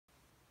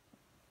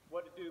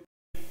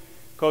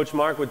Coach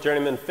Mark with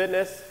Journeyman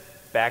Fitness,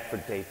 back for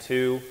day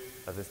 2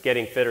 of this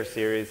Getting Fitter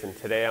series, and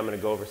today I'm going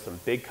to go over some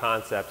big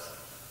concepts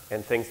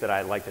and things that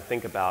I like to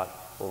think about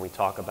when we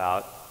talk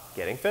about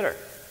getting fitter.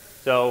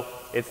 So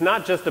it's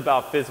not just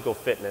about physical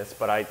fitness,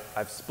 but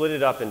I've split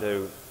it up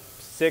into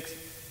 6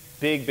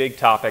 big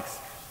topics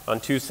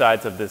on 2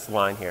 sides of this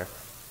line here.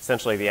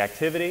 Essentially the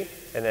activity,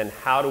 and then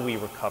how do we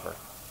recover.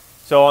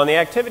 So on the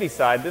activity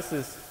side, this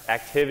is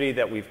activity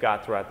that we've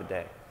got throughout the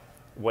day.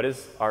 What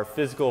does our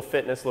physical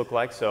fitness look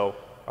like? So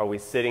are we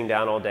sitting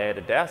down all day at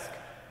a desk?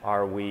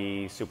 Are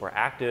we super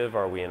active?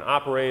 Are we an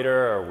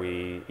operator? Are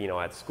we,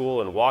 at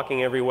school and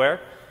walking everywhere?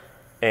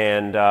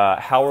 And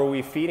how are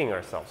we feeding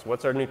ourselves?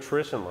 What's our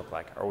nutrition look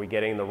like? Are we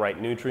getting the right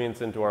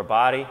nutrients into our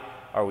body?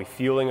 Are we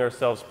fueling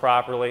ourselves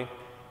properly?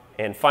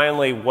 And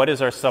finally, what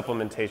does our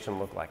supplementation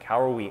look like?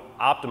 How are we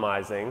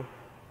optimizing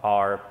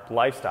our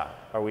lifestyle?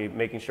 Are we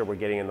making sure we're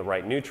getting in the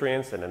right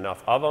nutrients and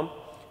enough of them,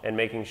 and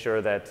making sure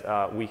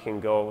that we can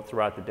go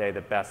throughout the day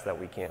the best that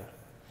we can?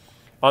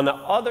 On the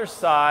other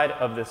side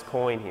of this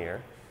coin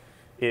here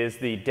is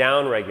the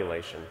down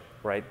regulation,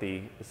 right?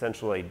 The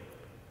essentially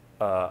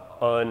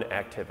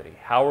unactivity.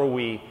 How are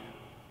we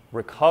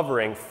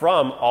recovering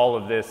from all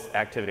of this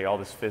activity, all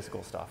this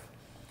physical stuff?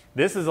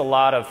 This is a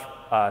lot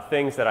of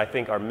things that I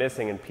think are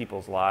missing in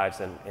people's lives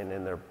and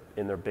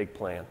in their big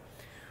plan.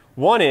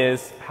 One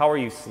is, how are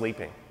you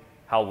sleeping?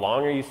 How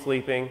long are you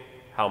sleeping?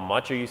 How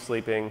much are you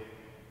sleeping?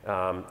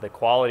 The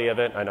quality of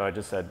it. I know I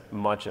just said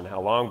much and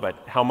how long, but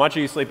how much are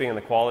you sleeping and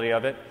the quality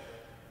of it?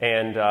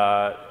 And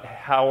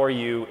how are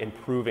you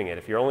improving it?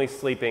 If you're only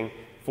sleeping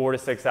 4 to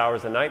 6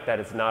 hours a night,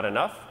 that is not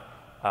enough.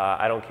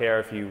 I don't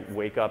care if you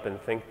wake up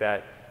and think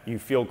that you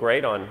feel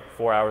great on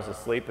 4 hours of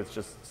sleep. It's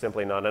just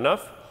simply not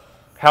enough.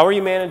 How are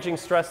you managing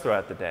stress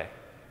throughout the day?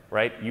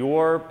 Right?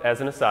 As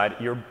an aside,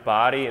 your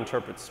body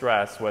interprets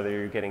stress whether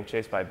you're getting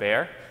chased by a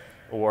bear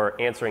or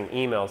answering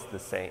emails the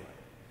same.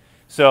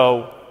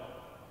 So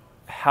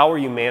how are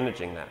you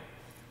managing that?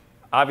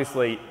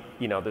 Obviously,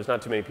 there's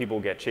not too many people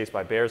who get chased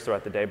by bears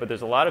throughout the day, but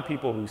there's a lot of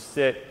people who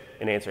sit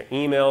and answer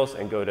emails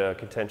and go to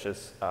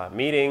contentious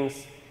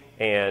meetings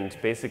and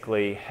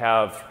basically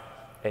have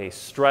a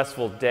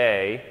stressful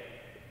day,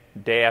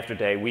 day after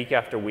day, week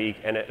after week,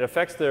 and it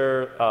affects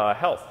their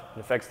health. It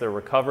affects their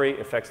recovery, it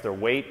affects their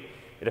weight,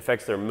 it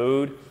affects their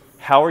mood.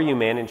 How are you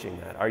managing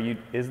that?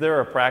 Is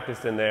there a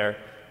practice in there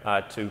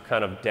to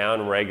kind of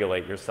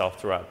down-regulate yourself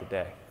throughout the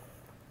day?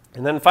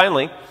 And then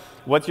finally,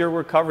 what's your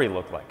recovery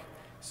look like?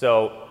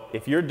 So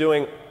if you're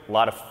doing a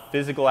lot of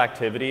physical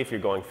activity, if you're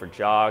going for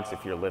jogs,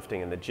 if you're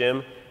lifting in the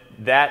gym,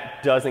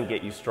 that doesn't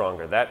get you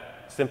stronger. That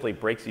simply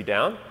breaks you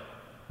down.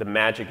 The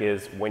magic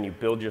is when you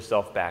build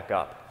yourself back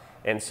up.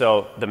 And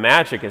so the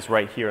magic is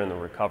right here in the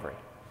recovery.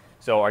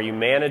 So are you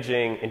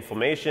managing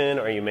inflammation?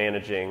 Are you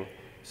managing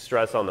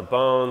stress on the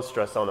bones,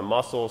 stress on the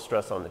muscles,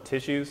 stress on the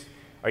tissues?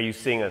 Are you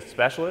seeing a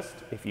specialist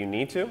if you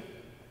need to?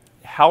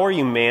 How are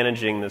you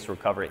managing this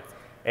recovery?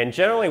 And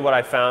generally what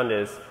I found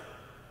is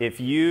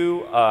if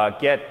you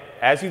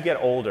as you get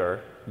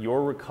older,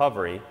 your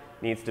recovery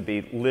needs to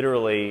be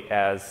literally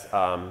as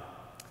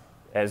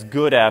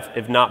good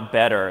if not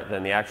better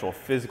than the actual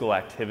physical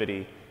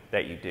activity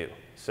that you do.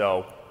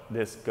 So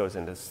this goes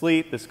into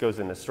sleep, this goes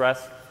into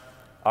stress.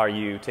 Are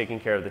you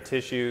taking care of the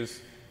tissues,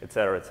 et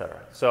cetera, et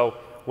cetera? So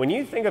when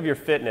you think of your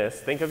fitness,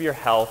 think of your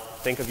health,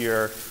 think of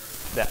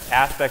the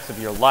aspects of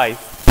your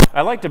life,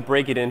 I like to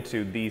break it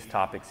into these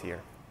topics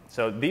here.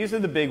 So these are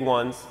the big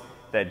ones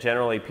that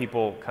generally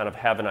people kind of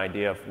have an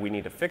idea of we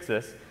need to fix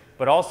this,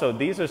 but also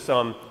these are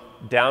some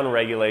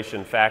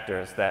down-regulation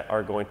factors that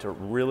are going to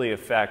really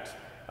affect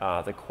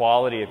the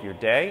quality of your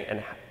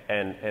day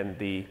and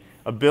the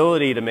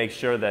ability to make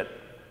sure that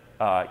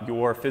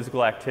your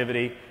physical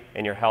activity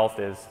and your health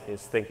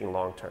is thinking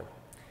long-term.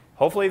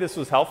 Hopefully this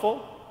was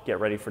helpful. Get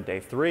ready for day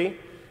 3. I'm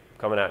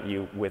coming at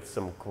you with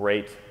some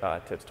great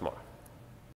tips tomorrow.